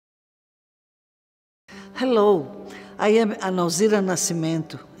Hello, I am Analzira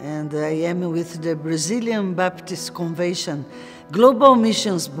Nascimento, and I am with the Brazilian Baptist Convention Global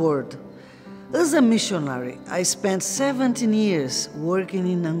Missions Board. As a missionary, I spent 17 years working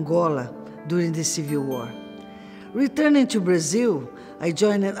in Angola during the Civil War. Returning to Brazil, I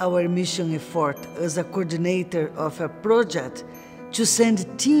joined our mission effort as a coordinator of a project to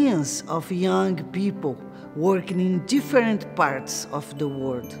send teams of young people working in different parts of the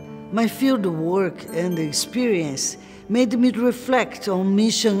world. My field work and experience made me reflect on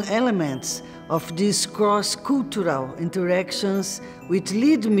mission elements of these cross-cultural interactions, which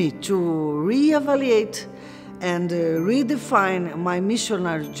lead me to reevaluate and redefine my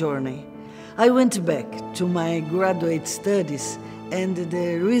missionary journey. I went back to my graduate studies, and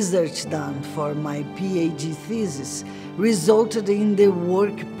the research done for my PhD thesis resulted in the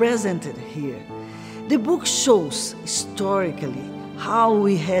work presented here. The book shows historically how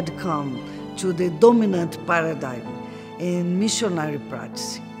we had come to the dominant paradigm in missionary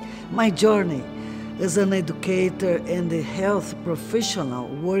practice. My journey as an educator and a health professional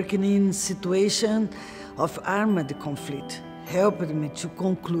working in situations of armed conflict helped me to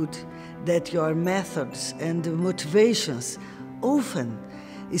conclude that your methods and motivations often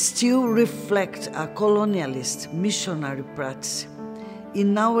still reflect a colonialist missionary practice.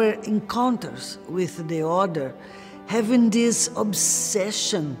 In our encounters with the other, having this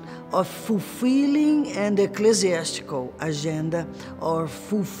obsession of fulfilling an ecclesiastical agenda or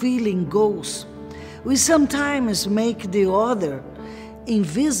fulfilling goals, we sometimes make the other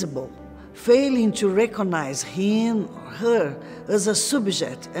invisible, failing to recognize him or her as a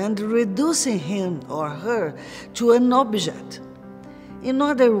subject and reducing him or her to an object. In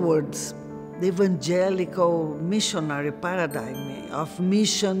other words, the evangelical missionary paradigm of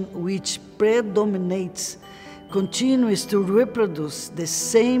mission which predominates continues to reproduce the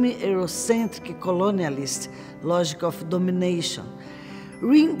same Eurocentric colonialist logic of domination,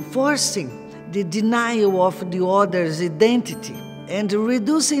 reinforcing the denial of the other's identity and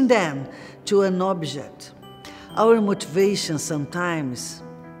reducing them to an object. Our motivation sometimes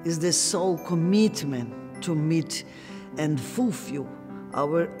is the sole commitment to meet and fulfill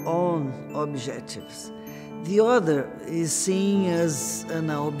our own objectives. The other is seen as an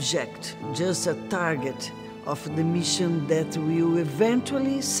object, just a target of the mission that will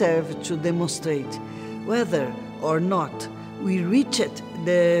eventually serve to demonstrate whether or not we reached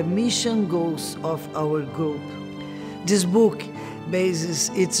the mission goals of our group. This book bases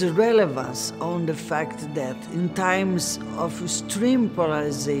its relevance on the fact that in times of extreme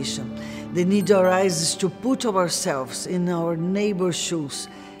polarization, the need arises to put ourselves in our neighbor's shoes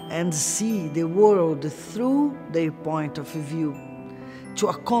and see the world through their point of view. To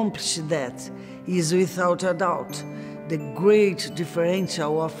accomplish that is without a doubt the great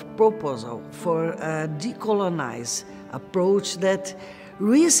differential of proposal for a decolonized approach that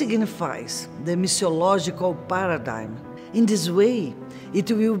resignifies the missiological paradigm. In this way,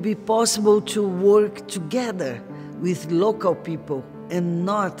 it will be possible to work together with local people and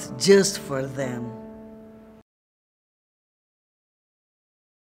not just for them.